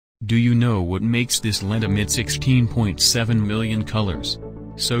Do you know what makes this LED emit 16.7 million colors?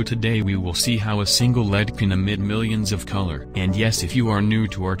 So today we will see how a single LED can emit millions of color. And yes, if you are new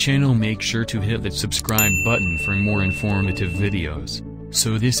to our channel, make sure to hit that subscribe button for more informative videos.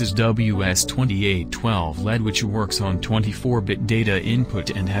 So this is WS2812 LED, which works on 24-bit data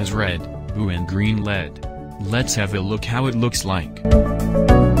input and has red, blue and green LED. Let's have a look how it looks like.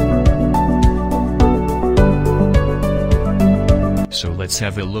 So let's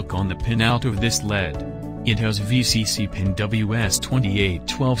have a look on the pinout of this LED. It has VCC pin.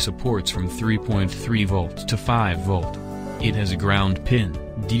 WS2812 supports from 3.3 volt to 5 volt. It has a ground pin,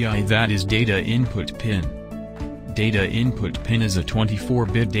 DI, that is data input pin. Data input pin is a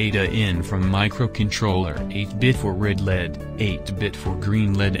 24-bit data in from microcontroller, 8-bit for red LED, 8-bit for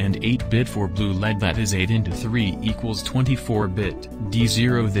green LED and 8-bit for blue LED, that is 8 into 3 equals 24-bit,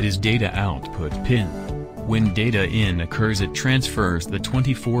 D0 that is data output pin. When data in occurs, it transfers the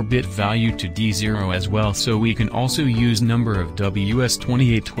 24-bit value to D0 as well, so we can also use number of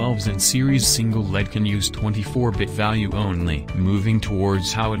WS2812s in series. Single LED can use 24-bit value only. Moving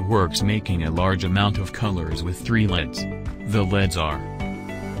towards how it works, making a large amount of colors with 3 LEDs. The LEDs are: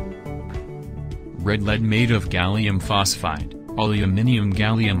 red LED made of gallium phosphide, aluminum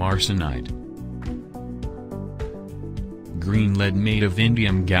gallium arsenide. Green LED made of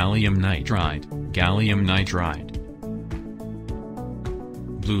indium gallium nitride, gallium nitride.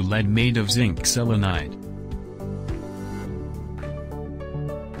 Blue LED made of zinc selenide.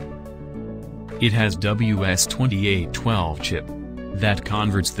 It has WS2812 chip that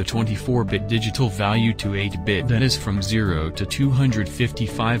converts the 24-bit digital value to 8-bit, that is from 0 to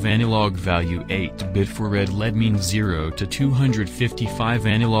 255 analog value. 8-bit for red LED means 0 to 255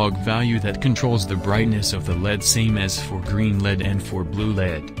 analog value that controls the brightness of the LED, same as for green LED and for blue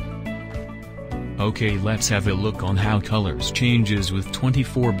LED. Okay, let's have a look on how colors changes with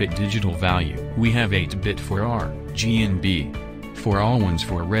 24-bit digital value. We have 8-bit for R, G and B. For all ones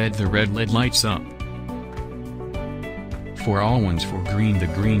for red, the red LED lights up. For all ones for green, the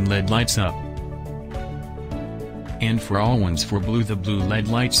green LED lights up. And for all ones for blue, the blue LED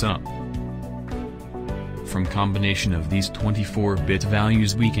lights up. From combination of these 24-bit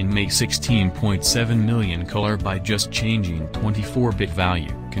values, we can make 16.7 million color by just changing 24-bit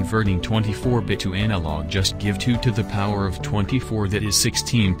value. Converting 24-bit to analog, just give 2 to the power of 24, that is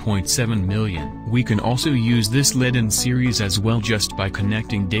 16.7 million. We can also use this LED in series as well, just by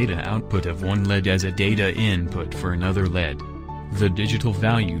connecting data output of one LED as a data input for another LED. The digital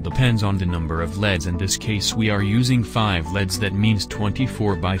value depends on the number of LEDs. In this case we are using 5 LEDs, that means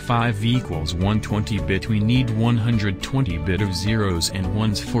 24 by 5 equals 120-bit. We need 120-bit of zeros and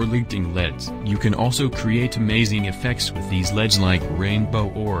ones for lighting LEDs. You can also create amazing effects with these LEDs, like rainbow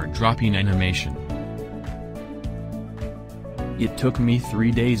or dropping animation. It took me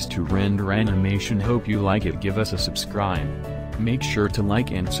 3 days to render animation. Hope you like it. Give us a subscribe. Make sure to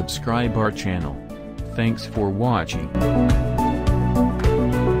like and subscribe our channel. Thanks for watching.